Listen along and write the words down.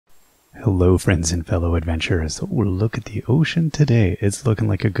Hello friends and fellow adventurers. Look at the ocean today. It's looking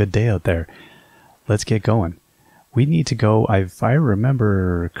like a good day out there. Let's get going. We need to go, if I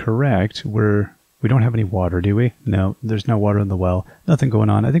remember correct, we don't have any water, do we? No, there's no water in the well. Nothing going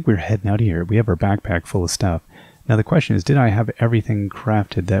on. I think we're heading out of here. We have our backpack full of stuff. Now the question is, did I have everything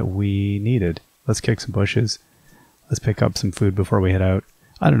crafted that we needed? Let's kick some bushes. Let's pick up some food before we head out.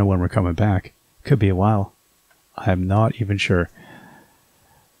 I don't know when we're coming back. Could be a while. I'm not even sure.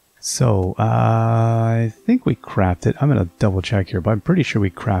 So, I think we crafted. I'm going to double check here, but I'm pretty sure we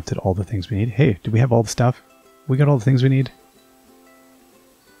crafted all the things we need. Hey, do we have all the stuff? We got all the things we need?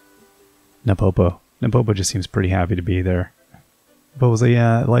 Napopo. Napopo just seems pretty happy to be there. Napopo's like,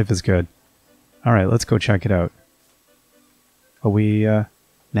 yeah, life is good. Alright, let's go check it out. Oh, we,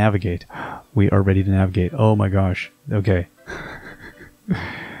 navigate. We are ready to navigate. Oh my gosh. Okay.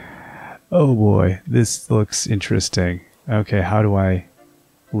 Oh boy, this looks interesting. Okay, how do I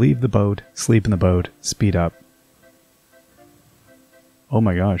leave the boat, sleep in the boat, speed up? Oh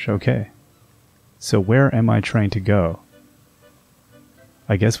my gosh, okay. So where am I trying to go?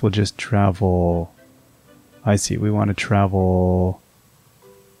 I guess we'll just travel. I see, we want to travel.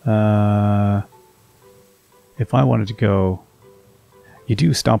 If I wanted to go, you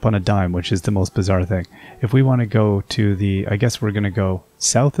do stop on a dime, which is the most bizarre thing. If we want to go to the, I guess we're going to go,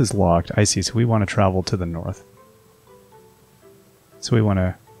 south is locked. I see, so we want to travel to the north. So we want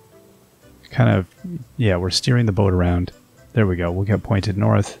to kind of, yeah, we're steering the boat around. There we go. We'll get pointed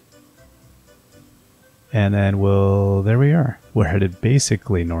north. And then there we are. We're headed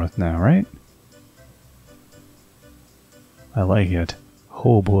basically north now, right? I like it.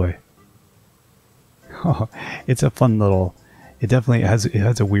 Oh boy. Oh, it's a fun little, it definitely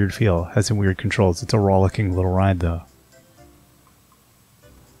has a weird feel, has some weird controls. It's a rollicking little ride though.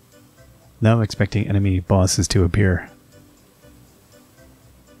 Now I'm expecting enemy bosses to appear.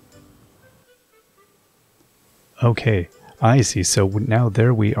 Okay, I see. So now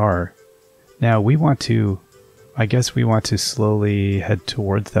there we are. Now we want to, I guess we want to slowly head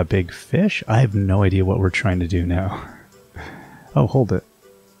towards that big fish. I have no idea what we're trying to do now. Oh, hold it.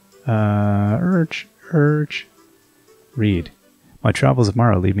 Urge. Read. My travels of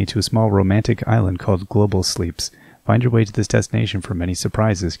Mara lead me to a small romantic island called Global Sleeps. Find your way to this destination for many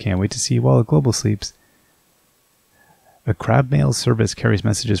surprises. Can't wait to see you while Global Sleeps. A crab mail service carries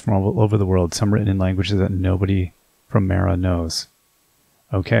messages from all over the world, some written in languages that nobody from Mara knows.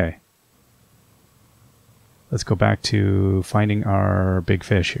 Okay. Let's go back to finding our big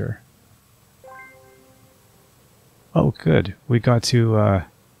fish here. Oh, good. We got to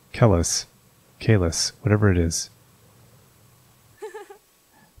Qälis, whatever it is.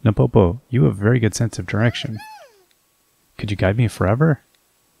 Napopo, you have a very good sense of direction. Could you guide me forever?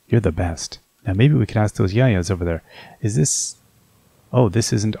 You're the best. Now maybe we could ask those yayas over there. Is this... Oh,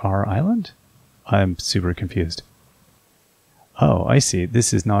 this isn't our island? I'm super confused. Oh, I see.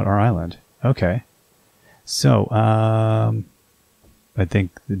 This is not our island. Okay. So, I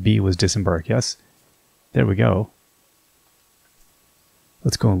think the B was disembark, yes? There we go.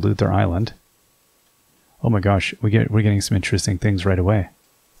 Let's go and loot their island. Oh my gosh, we're getting some interesting things right away.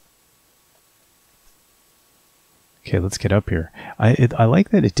 Okay, let's get up here. I like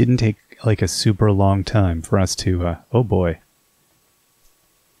that it didn't take like a super long time for us to, oh boy.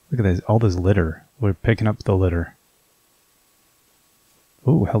 Look at this, all this litter. We're picking up the litter.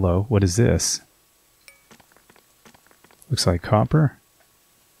 Oh, hello, what is this? Looks like copper.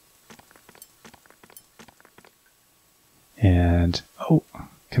 And, oh,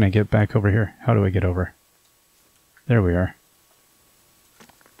 can I get back over here? How do I get over? There we are.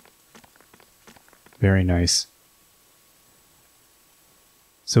 Very nice.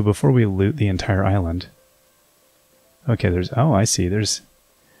 So before we loot the entire island... Okay, there's... Oh, I see. There's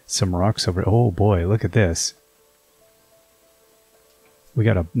some rocks over... Oh boy, look at this. We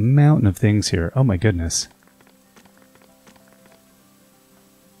got a mountain of things here. Oh my goodness.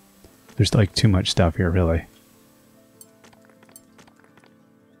 There's like too much stuff here, really.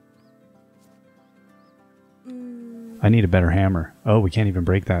 I need a better hammer. Oh, we can't even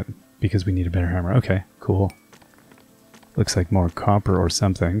break that because we need a better hammer. Okay, cool. Looks like more copper or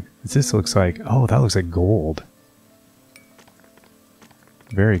something. This looks like... Oh, that looks like gold.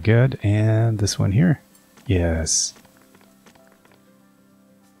 Very good. And this one here. Yes.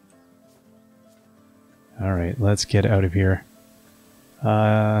 Alright, let's get out of here.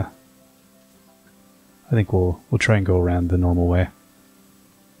 I think we'll try and go around the normal way.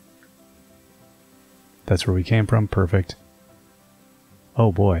 That's where we came from. Perfect.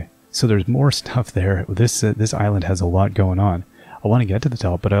 Oh boy. So there's more stuff there. This island has a lot going on. I want to get to the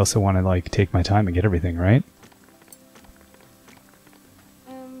top, but I also want to like take my time and get everything, right?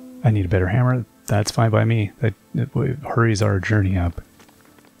 I need a better hammer. That's fine by me. That hurries our journey up.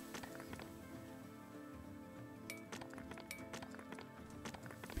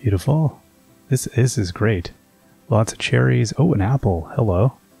 Beautiful. This is great. Lots of cherries. Oh, an apple.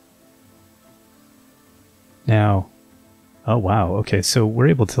 Hello. Now, oh wow. Okay, so we're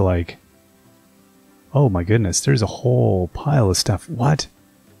able to like... Oh my goodness, there's a whole pile of stuff. What?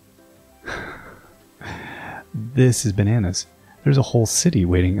 This is bananas. There's a whole city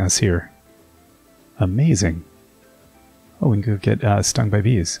waiting us here. Amazing. Oh, we can go get stung by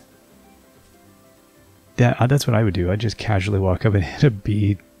bees. Yeah, that's what I would do. I'd just casually walk up and hit a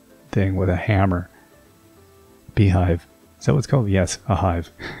bee thing with a hammer. Beehive. Is that what it's called? Yes, a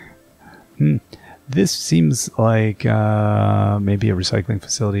hive. This seems like maybe a recycling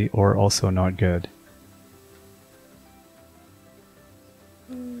facility or also not good.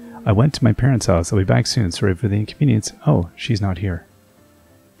 I went to my parents' house. I'll be back soon. Sorry for the inconvenience. Oh, she's not here.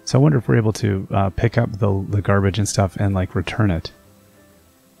 So I wonder if we're able to pick up the garbage and stuff and like return it.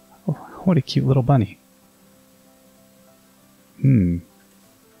 Oh, what a cute little bunny.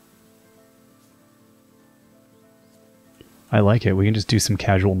 I like it. We can just do some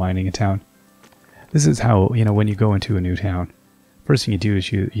casual mining in town. This is how, you know, when you go into a new town, first thing you do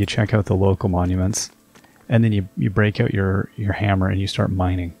is you check out the local monuments, and then you break out your hammer and you start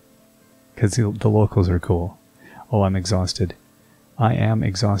mining. Because the locals are cool. Oh, I'm exhausted. I am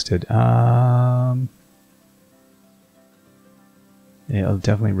exhausted. Yeah, I'll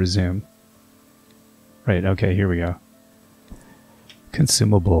definitely resume. Right, okay, here we go.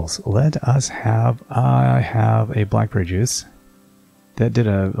 Consumables. Let us have... I have a blackberry juice. That did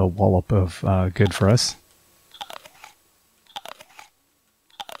a wallop of good for us.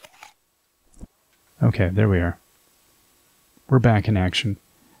 Okay, there we are. We're back in action.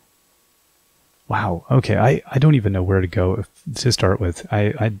 Wow, okay, I don't even know where to go to start with.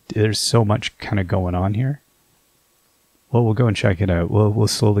 There's so much kind of going on here. Well, we'll go and check it out. We'll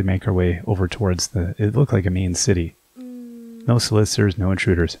slowly make our way over towards the... It looked like a main city. No solicitors, no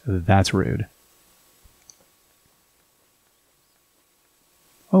intruders. That's rude.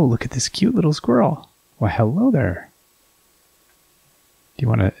 Oh, look at this cute little squirrel. Why, hello there. Do you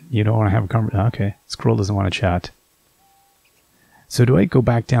want to... You don't want to have a conversation? Okay, squirrel doesn't want to chat. So do I go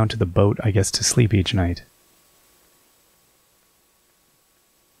back down to the boat, I guess, to sleep each night?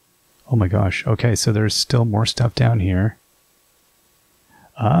 Oh my gosh. Okay, so there's still more stuff down here.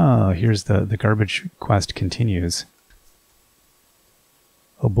 Ah, here's the garbage quest continues.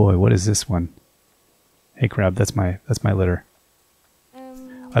 Oh boy, what is this one? Hey crab, that's my litter.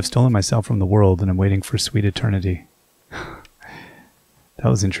 I've stolen myself from the world and I'm waiting for sweet eternity. That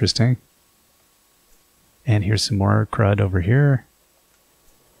was interesting. And here's some more crud over here.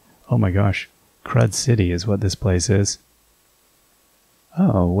 Oh my gosh. Crud City is what this place is.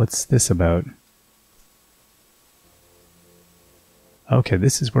 Oh, what's this about? Okay,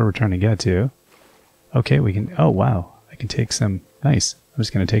 this is where we're trying to get to. Okay, we can... Oh, wow. I can take some... Nice. I'm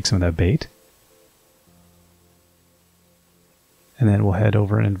just going to take some of that bait. And then we'll head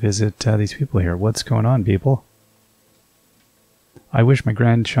over and visit these people here. What's going on, people? I wish my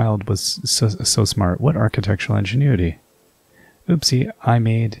grandchild was so smart. What architectural ingenuity. Oopsie, I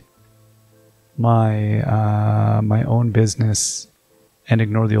made my my own business and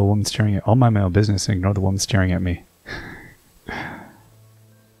ignore the old woman staring at... I'll mind my own business and ignore the woman staring at me.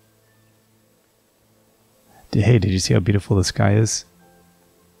 Hey, did you see how beautiful the sky is?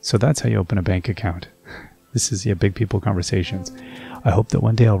 So that's how you open a bank account. This is, yeah, big people conversations. I hope that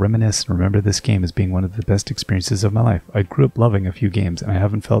one day I'll reminisce and remember this game as being one of the best experiences of my life. I grew up loving a few games, and I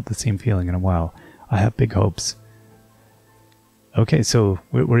haven't felt the same feeling in a while. I have big hopes. Okay, so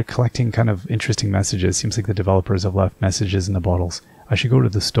we're collecting kind of interesting messages. Seems like the developers have left messages in the bottles. I should go to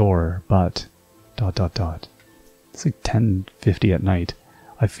the store, but... ... It's like 10:50 at night.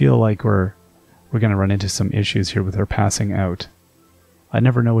 I feel like we're going to run into some issues here with her passing out. I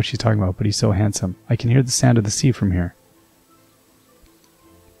never know what she's talking about, but he's so handsome. I can hear the sound of the sea from here.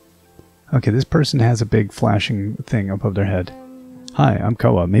 Okay, this person has a big flashing thing above their head. Hi, I'm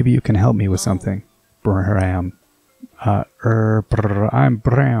Koa. Maybe you can help me with something. Bram. I'm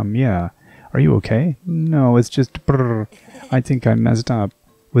Bram, yeah. Are you okay? No, it's just brr. I think I messed up.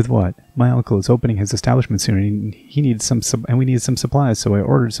 With what? My uncle is opening his establishment soon, and he needs and we need some supplies, so I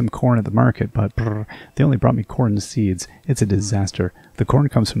ordered some corn at the market, but brr, they only brought me corn seeds. It's a disaster. The corn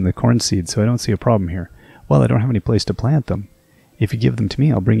comes from the corn seeds, so I don't see a problem here. Well, I don't have any place to plant them. If you give them to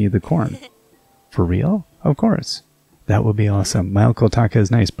me, I'll bring you the corn. For real? Of course. That would be awesome. My Uncle Taka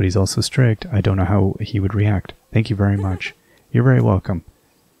is nice, but he's also strict. I don't know how he would react. Thank you very much. You're very welcome.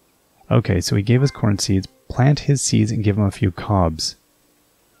 Okay, so he gave us corn seeds. Plant his seeds and give him a few cobs.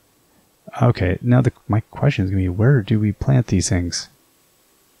 Okay, now my question is going to be, where do we plant these things?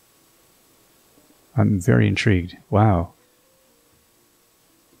 I'm very intrigued. Wow.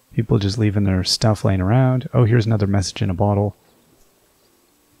 People just leaving their stuff laying around. Oh, here's another message in a bottle.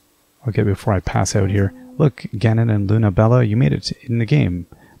 Okay, before I pass out here. Look, Ganon and Luna Bella, you made it in the game.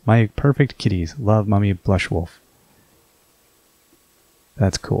 My perfect kitties. Love, Mummy Blushwolf.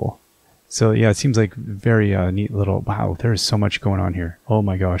 That's cool. So, yeah, it seems like very neat little... Wow, there's so much going on here. Oh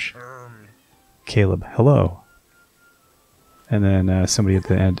my gosh. Caleb, hello. And then somebody at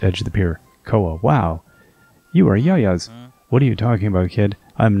the edge of the pier. Koa, wow. You are Yaya's. What are you talking about, kid?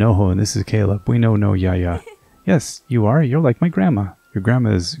 I'm Noho and this is Caleb. We know no Yaya. Yes, you are. You're like my grandma. Your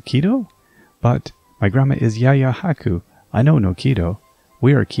grandma is Kido? But my grandma is Yaya Haku. I know no Kido.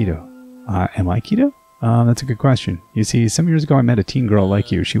 We are Kido. Am I Kido? That's a good question. You see, some years ago I met a teen girl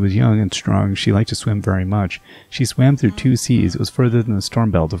like you. She was young and strong. She liked to swim very much. She swam through 2 seas. It was further than the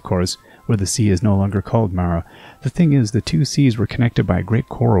storm belt, of course, where the sea is no longer called Mara. The thing is, the 2 seas were connected by a great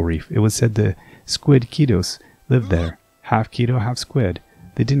coral reef. It was said the squid Kidos lived there. Half Kido, half squid.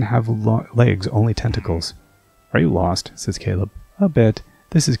 They didn't have legs, only tentacles. Are you lost? Says Caleb. A bit.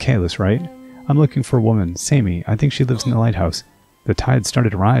 This is Qälis, right? I'm looking for a woman, Sammy. I think she lives in the lighthouse. The tide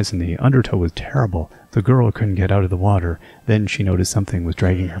started to rise and the undertow was terrible. The girl couldn't get out of the water. Then she noticed something was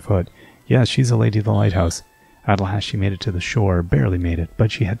dragging her foot. Yes, she's a lady of the lighthouse. At last she made it to the shore, barely made it,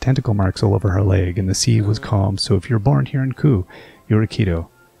 but she had tentacle marks all over her leg, and the sea was calm, so if you're born here in Ku, you're a Kido.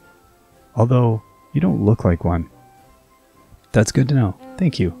 Although, you don't look like one. That's good to know.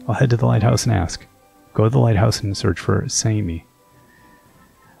 Thank you. I'll head to the lighthouse and ask. Go to the lighthouse and search for Sammy.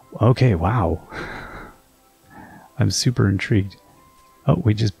 Okay, wow. I'm super intrigued. Oh,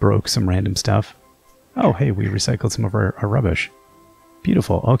 we just broke some random stuff. Oh, hey, we recycled some of our rubbish.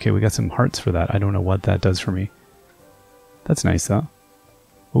 Beautiful. Okay, we got some hearts for that. I don't know what that does for me. That's nice, though.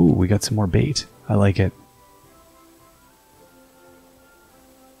 Ooh, we got some more bait. I like it.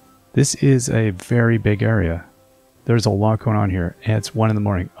 This is a very big area. There's a lot going on here. And it's 1 in the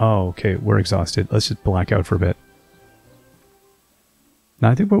morning. Oh, okay, we're exhausted. Let's just black out for a bit. Now,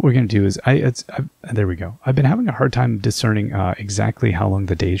 I think what we're going to do is... there we go. I've been having a hard time discerning exactly how long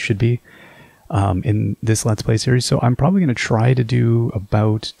the days should be in this Let's Play series, so I'm probably going to try to do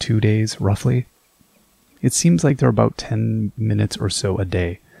about 2 days, roughly. It seems like they're about 10 minutes or so a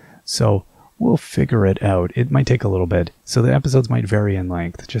day, so we'll figure it out. It might take a little bit, so the episodes might vary in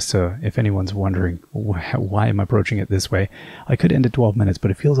length, just so if anyone's wondering why I'm approaching it this way. I could end at 12 minutes,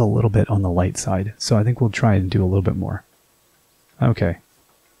 but it feels a little bit on the light side, so I think we'll try and do a little bit more. Okay.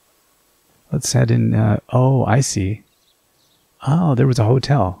 Let's head in. Oh, I see. Oh, there was a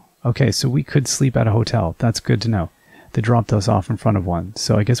hotel. Okay, so we could sleep at a hotel. That's good to know. They dropped us off in front of one,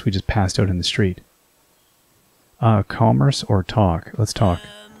 so I guess we just passed out in the street. Commerce or talk? Let's talk.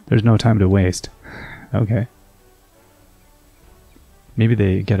 There's no time to waste. Okay. Maybe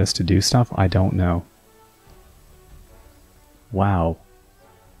they get us to do stuff? I don't know. Wow.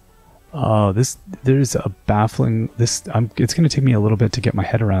 Oh, there's a baffling, it's going to take me a little bit to get my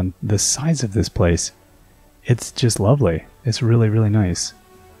head around the size of this place. It's just lovely. It's really, really nice.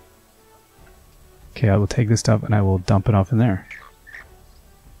 Okay, I will take this stuff and I will dump it off in there.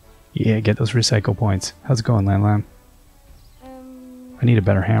 Yeah, get those recycle points. How's it going, Lam Lam? I need a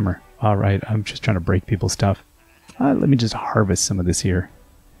better hammer. Alright, I'm just trying to break people's stuff. Let me just harvest some of this here.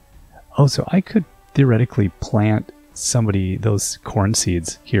 Oh, so I could theoretically plant those corn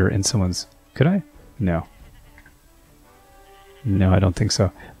seeds here in someone's... Could I? No. No, I don't think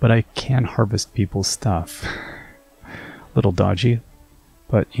so. But I can harvest people's stuff. Little dodgy.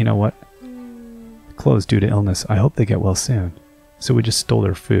 But you know what? Closed due to illness. I hope they get well soon. So we just stole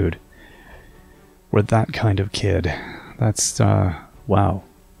their food. We're that kind of kid. That's, wow.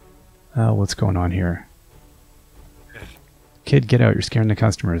 What's going on here? Kid, get out. You're scaring the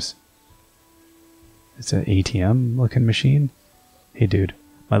customers. It's an ATM looking machine. Hey dude,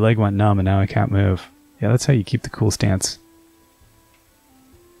 my leg went numb and now I can't move. Yeah, that's how you keep the cool stance.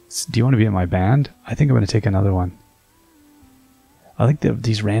 Do you want to be in my band? I think I'm going to take another one. I like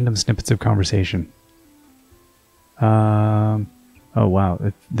these random snippets of conversation. Oh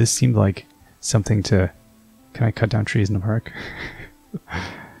wow, this seemed like something to... Can I cut down trees in the park?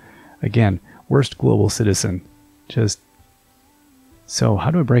 Again, worst global citizen. Just... So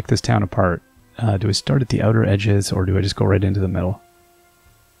how do I break this town apart? Do I start at the outer edges, or do I just go right into the middle?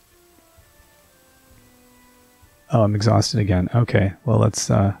 Oh, I'm exhausted again. Okay, well let's...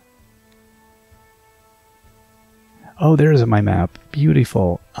 Oh, there's my map.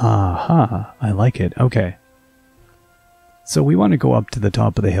 Beautiful. Aha, I like it. Okay. So we want to go up to the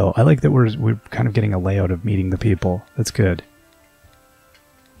top of the hill. I like that we're kind of getting a layout of meeting the people. That's good.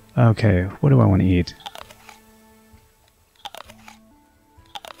 Okay, what do I want to eat?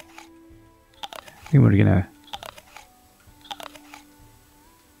 I think we're gonna...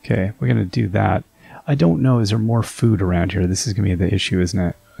 Okay, we're gonna do that. I don't know, is there more food around here? This is gonna be the issue, isn't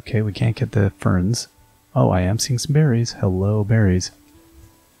it? Okay, we can't get the ferns. Oh, I am seeing some berries. Hello, berries.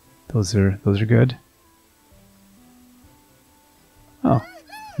 Those are good. Oh,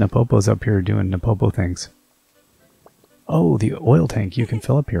 Napopo's up here doing Napopo things. Oh, the oil tank you can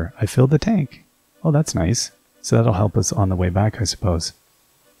fill up here. I filled the tank. Oh, that's nice. So that'll help us on the way back, I suppose.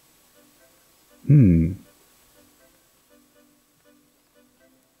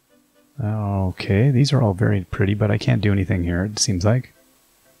 Okay, these are all very pretty, but I can't do anything here, it seems like.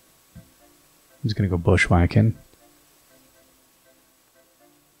 I'm just going to go bushwhacking.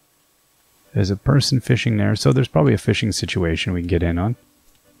 There's a person fishing there, so there's probably a fishing situation we can get in on.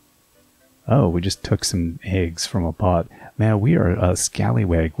 Oh, we just took some eggs from a pot. Man, we are a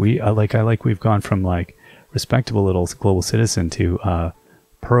scallywag. I like we've gone from like respectable little global citizen to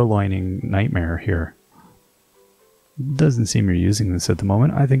purloining nightmare here. Doesn't seem you're using this at the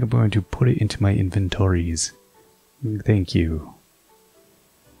moment. I think I'm going to put it into my inventories. Thank you.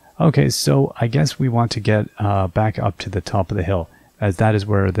 Okay, so I guess we want to get back up to the top of the hill, as that is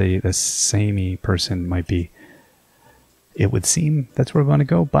where the samey person might be. It would seem that's where we want to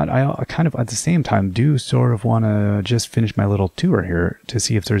go, but I kind of at the same time do sort of want to just finish my little tour here to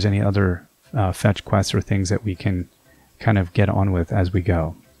see if there's any other fetch quests or things that we can kind of get on with as we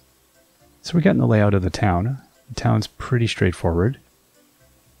go. So we're getting the layout of the town. The town's pretty straightforward.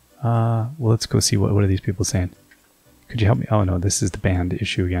 Well, let's go see what are these people saying. Could you help me? Oh no, this is the band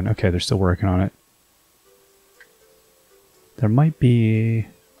issue again. Okay, they're still working on it. There might be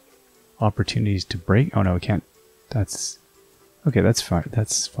opportunities to break. Oh no, we can't. That's okay. That's fine.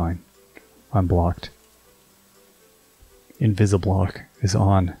 That's fine. I'm blocked. Invisiblock is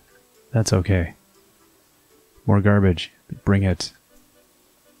on. That's okay. More garbage. Bring it.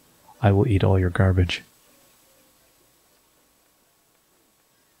 I will eat all your garbage.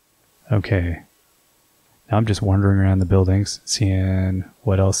 Okay. Now I'm just wandering around the buildings, seeing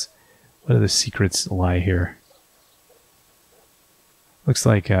what else, what other secrets lie here. Looks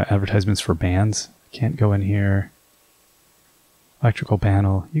like advertisements for bands. Can't go in here. Electrical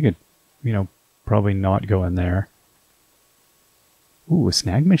panel. You could, you know, probably not go in there. Ooh, a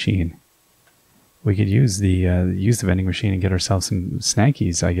snag machine. We could use the vending machine and get ourselves some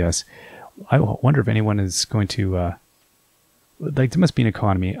snackies, I guess. I wonder if anyone is going to, like, there must be an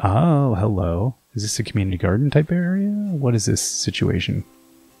economy. Oh, hello. Is this a community garden type area? What is this situation?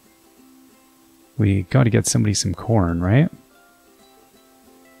 We got to get somebody some corn, right?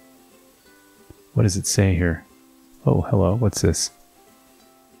 What does it say here? Oh, hello. What's this?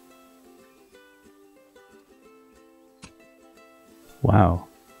 Wow.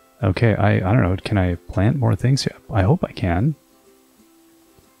 Okay, I don't know. Can I plant more things here? I hope I can.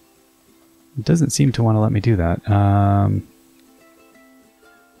 It doesn't seem to want to let me do that.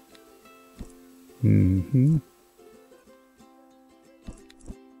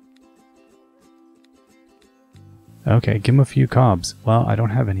 Okay, give him a few cobs. Well, I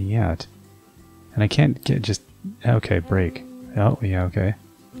don't have any yet. And I can't get just... Okay, break. Oh, yeah, okay.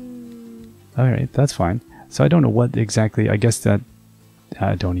 Alright, that's fine. So I don't know what exactly... I guess that...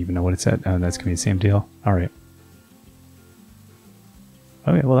 I don't even know what it said. Oh, that's going to be the same deal. Alright.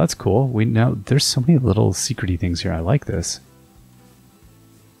 Okay, well that's cool. We now... There's so many little secrety things here. I like this.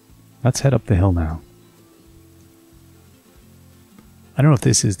 Let's head up the hill now. I don't know if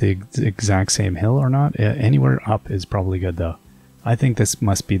this is the exact same hill or not. Anywhere up is probably good though. I think this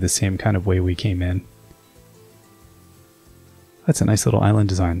must be the same kind of way we came in. That's a nice little island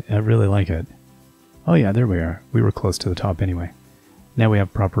design. I really like it. Oh yeah, there we are. We were close to the top anyway. Now we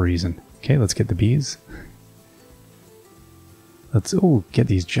have proper reason. Okay, let's get the bees. Let's get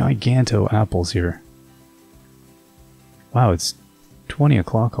these giganto apples here. Wow, it's 20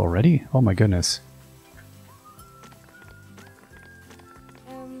 o'clock already? Oh my goodness.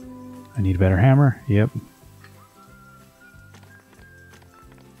 I need a better hammer. Yep.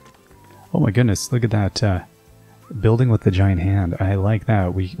 Oh my goodness, look at that building with the giant hand. I like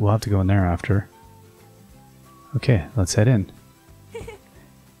that. We'll have to go in there after. Okay, let's head in.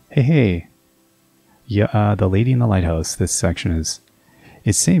 Hey, hey. Yeah, the lady in the lighthouse, this section is.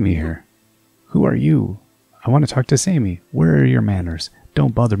 It's Sammy here. Who are you? I want to talk to Sammy. Where are your manners?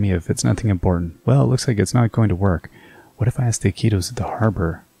 Don't bother me if it's nothing important. Well, it looks like it's not going to work. What if I ask the Aikidos at the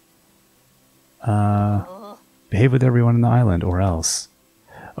harbor? Behave with everyone on the island, or else.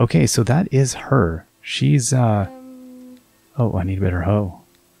 Okay, so that is her. She's, Oh, I need a better hoe.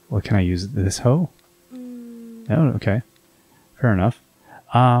 What can I use? This hoe? Oh, okay. Fair enough.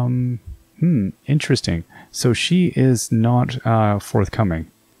 Interesting. So she is not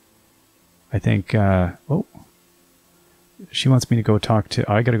forthcoming. I think, oh, she wants me to go talk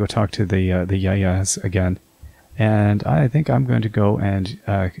to, I gotta go talk to the Yayas again. And I think I'm going to go and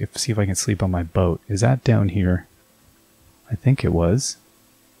see if I can sleep on my boat. Is that down here? I think it was.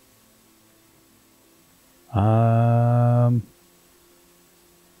 I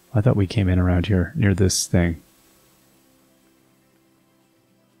thought we came in around here, near this thing.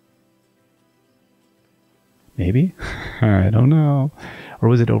 Maybe? I don't know. Or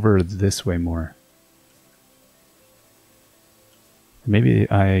was it over this way more?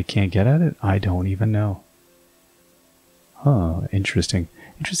 Maybe I can't get at it? I don't even know. Huh, interesting.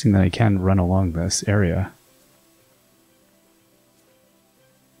 Interesting that I can run along this area.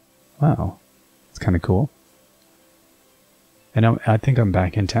 Wow, it's kind of cool. And I think I'm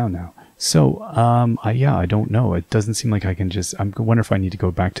back in town now. So, yeah, I don't know. It doesn't seem like I can just... I wonder if I need to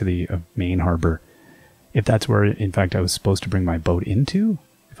go back to the main harbor. If that's where, in fact, I was supposed to bring my boat into.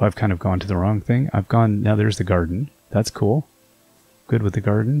 If I've kind of gone to the wrong thing. I've gone... Now there's the garden. That's cool. Good with the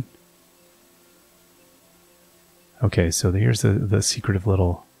garden. Okay, so here's the secretive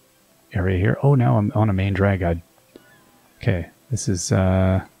little area here. Oh, now I'm on a main drag. Okay, this is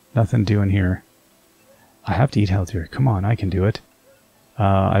nothing doing here. I have to eat healthier. Come on, I can do it.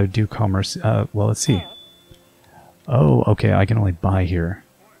 I would do commerce. Well, let's see. Oh, okay, I can only buy here.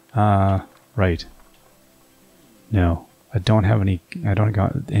 Right. No, I don't have any. I don't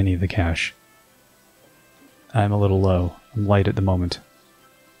got any of the cash. I'm a little low. I'm light at the moment.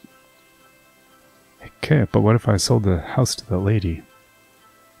 Okay, but what if I sold the house to the lady?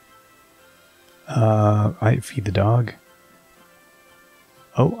 I feed the dog.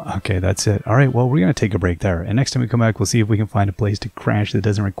 Oh, okay, that's it. All right, well, we're going to take a break there. And next time we come back, we'll see if we can find a place to crash that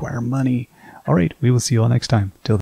doesn't require money. All right, we will see you all next time. Till then.